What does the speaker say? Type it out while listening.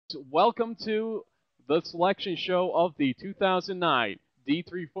Welcome to the selection show of the 2009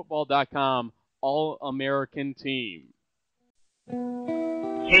 D3Football.com All-American Team.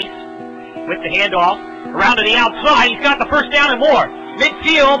 Case with the handoff around to the outside. He's got the first down and more.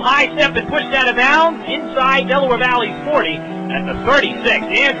 Midfield, high step and pushed out of bounds inside Delaware Valley's 40 at the 36.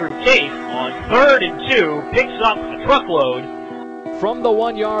 Andrew Case on 3rd and 2 picks up a truckload. From the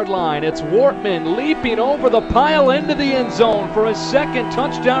 1 yard line, it's Wortman leaping over the pile into the end zone for his second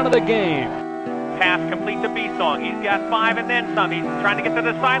touchdown of the game. Pass complete to Beesong. He's got 5 and then some. He's trying to get to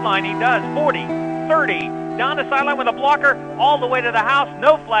the sideline. He does. 40, 30, down the sideline with a blocker, all the way to the house.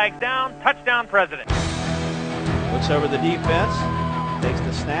 No flags down. Touchdown, President. Looks over the defense, takes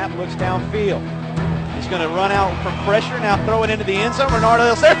the snap, looks downfield. He's going to run out from pressure, now throw it into the end zone. Renard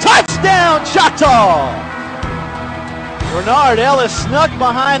Ellis there. Touchdown, Choctaw! Renard Ellis snuck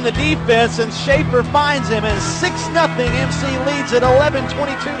behind the defense, and Schaefer finds him, and 6-0 MC leads at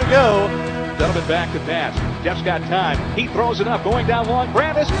 11:22 to go. Donovan back to pass. Jeff's got time. He throws it up, going down long.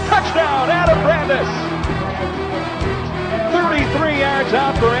 Brandis, touchdown, Adam Brandis! 33 yards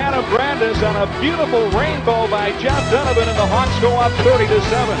out for Adam Brandis on a beautiful rainbow by Jeff Donovan, and the Hawks go up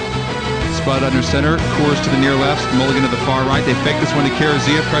 30-7. Spud under center, Coors to the near left, Mulligan to the far right. They fake this one to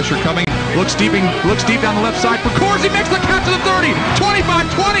Carazia, pressure coming. Looks deep down the left side for Coors. He makes the catch to the 30,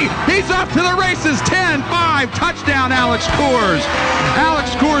 25-20. He's off to the races. 10-5, touchdown, Alex Coors.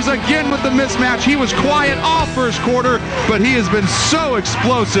 Alex Coors again with the mismatch. He was quiet all first quarter, but he has been so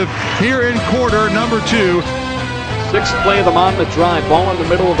explosive here in quarter number 2. Sixth play of them on the drive. Ball in the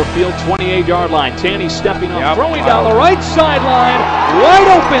middle of the field, 28-yard line. Tanny stepping up, throwing down the right sideline.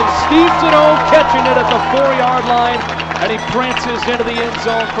 Wide open. Steve Zito catching it at the 4-yard line. And he prances into the end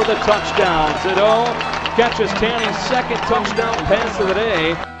zone for the touchdown. Zito catches Tanny's second touchdown pass of the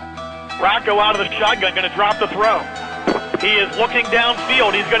day. Rocco out of the shotgun, going to drop the throw. He is looking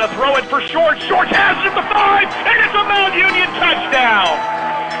downfield. He's going to throw it for Short. Short has it at the 5, and it's a Mount Union touchdown.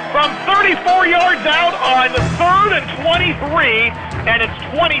 From 34 yards out on 3rd and 23, and it's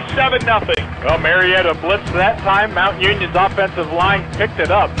 27-0. Well, Marietta blitzed that time. Mount Union's offensive line picked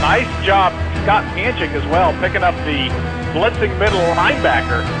it up. Nice job, Scott Panchik as well, picking up the blitzing middle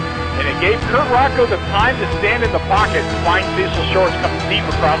linebacker. And it gave Kurt Rocco the time to stand in the pocket and find Cecil Shorts coming deep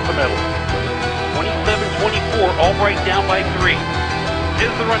across the middle. 27-24, Albright down by 3.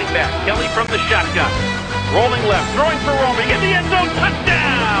 Is the running back, Kelly from the shotgun. Rolling left, throwing for Roming, in the end zone,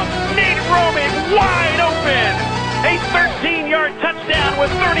 touchdown! Nate Roming, wide open! A 13-yard touchdown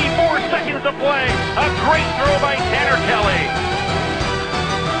with 34 seconds to play. A great throw by Tanner Kelly.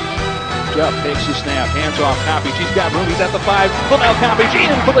 Jeff takes the snap, hands off Coppage. He's got room, he's at the 5. Lavelle Coppage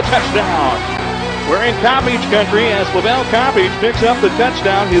in for the touchdown. We're in Coppage country as Lavelle Coppage picks up the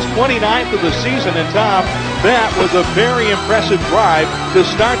touchdown, his 29th of the season. And Tom, that was a very impressive drive to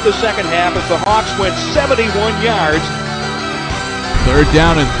start the second half as the Hawks went 71 yards. 3rd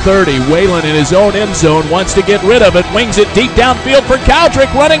down and 30. Whalen in his own end zone wants to get rid of it. Wings it deep downfield for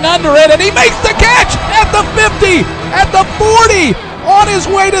Caldrick, running under it, and he makes the catch at the 50, at the 40, on his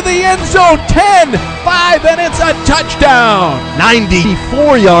way to the end zone. 10-5, and it's a touchdown.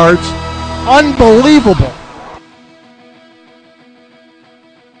 94 yards. Unbelievable.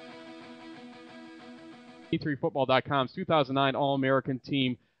 D3Football.com's 2009 All-American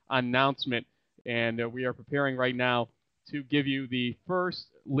Team announcement. And we are preparing right now to give you the first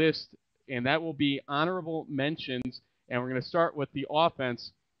list, and that will be honorable mentions. And we're going to start with the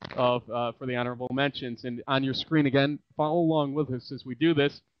offense of for the honorable mentions. And on your screen again, follow along with us as we do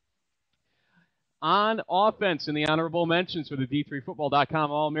this. On offense in the honorable mentions for the D3Football.com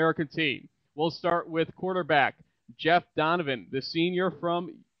All-American Team, we'll start with quarterback Jeff Donovan, the senior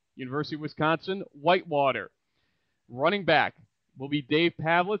from University of Wisconsin, Whitewater. Running back will be Dave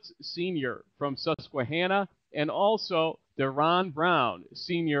Pavlitz, senior from Susquehanna, and also Deron Brown,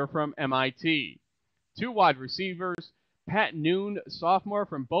 senior from MIT. 2 wide receivers, Pat Noon, sophomore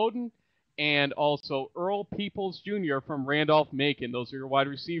from Bowdoin, and also Earl Peoples Jr. from Randolph-Macon. Those are your wide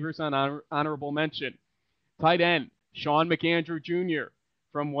receivers on honorable mention. Tight end, Sean McAndrew Jr.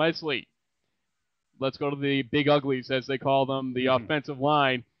 from Wesley. Let's go to the big uglies, as they call them, the offensive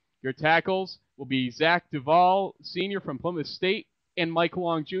line. Your tackles will be Zach Duvall, senior from Plymouth State, and Mike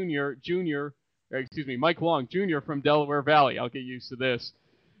Long Jr. from Delaware Valley. I'll get used to this.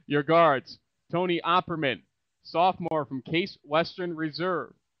 Your guards, Tony Opperman, sophomore from Case Western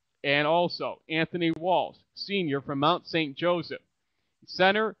Reserve, and also Anthony Walsh, senior from Mount St. Joseph.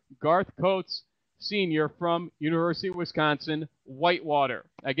 Center, Garth Coates, senior from University of Wisconsin, Whitewater.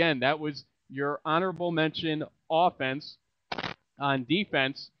 Again, that was your honorable mention offense. On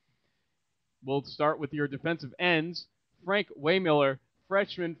defense, we'll start with your defensive ends. Frank Waymiller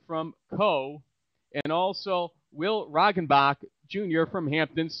freshman from Coe, and also Will Roggenbach, Jr. from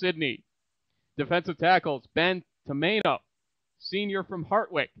Hampton-Sydney. Defensive tackles, Ben Tomeno, senior from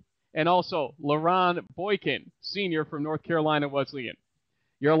Hartwick, and also LaRon Boykin, senior from North Carolina Wesleyan.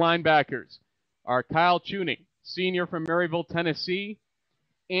 Your linebackers are Kyle Tuning, senior from Maryville, Tennessee,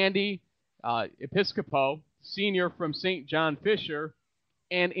 Andy Episcopo, senior from St. John Fisher,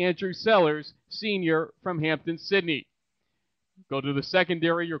 and Andrew Sellers, senior from Hampton-Sydney. Go to the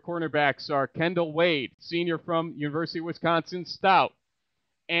secondary. Your cornerbacks are Kendall Wade, senior from University of Wisconsin Stout,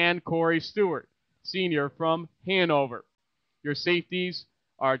 and Corey Stewart, senior from Hanover. Your safeties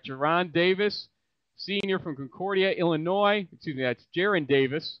are Jerron Davis, senior from Concordia, Illinois. That's Jaron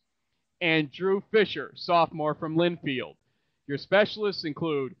Davis, and Drew Fisher, sophomore from Linfield. Your specialists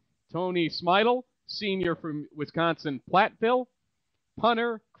include Tony Smidle, senior from Wisconsin Platteville,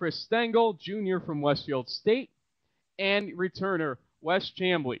 punter Chris Stengel, junior from Westfield State, and returner Wes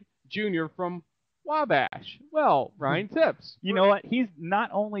Chambly, junior from Wabash. Well, Ryan Tips. You know what? He's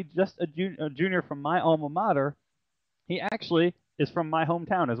not only just a junior from my alma mater, he actually is from my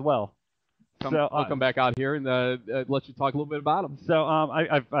hometown as well. I'll come back out here and let you talk a little bit about him. So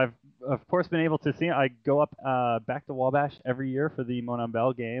I've of course been able to see him. I go up back to Wabash every year for the Monon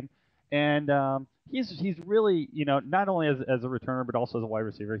Bell game, and he's really, you know, not only as a returner but also as a wide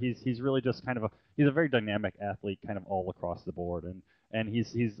receiver. He's really just kind of he's a very dynamic athlete, kind of all across the board, and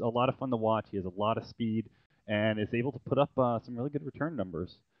he's a lot of fun to watch. He has a lot of speed and is able to put up some really good return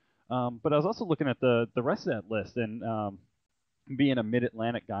numbers. But I was also looking at the rest of that list, and being a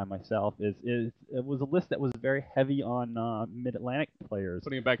Mid-Atlantic guy myself, it was a list that was very heavy on Mid-Atlantic players.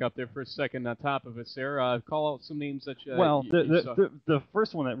 Putting it back up there for a second on top of it, Sarah, call out some names that you Well, you saw. the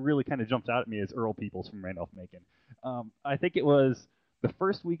first one that really kind of jumped out at me is Earl Peoples from Randolph-Macon. I think it was the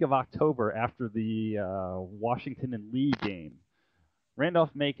first week of October after the Washington and Lee game.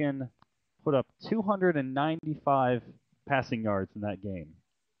 Randolph-Macon put up 295 passing yards in that game.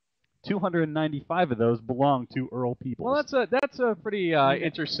 295 of those belong to Earl Peoples. Well, that's a pretty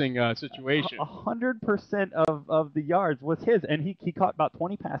interesting situation. 100% of the yards was his, and he caught about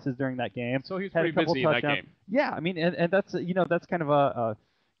 20 passes during that game. So he was had pretty a couple busy in that touchdowns. game. Yeah, I mean, and that's that's kind of a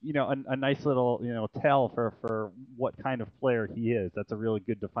nice little tell for what kind of player he is. That's a really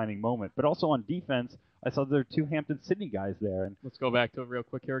good defining moment. But also on defense, I saw there are two Hampton-Sydney guys there. And let's go back to it real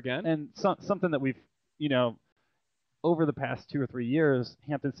quick here again. And something that we've over the past 2 or 3 years,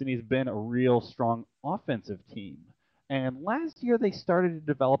 Hampton-Sydney's been a real strong offensive team. And last year they started to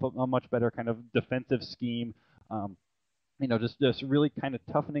develop a much better kind of defensive scheme, just really kind of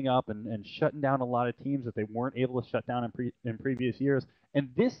toughening up and shutting down a lot of teams that they weren't able to shut down in previous years. And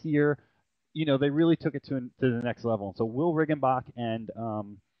this year, they really took it to the next level. And so Will Riggenbach and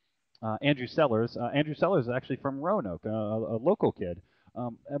Andrew Sellers. Andrew Sellers is actually from Roanoke, a local kid.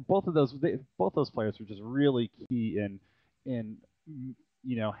 And both those players were just really key in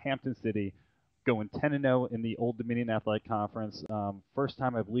Hampton City going 10-0 in the Old Dominion Athletic Conference. First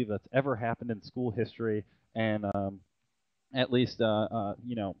time I believe that's ever happened in school history, and at least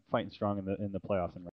fighting strong in the playoffs.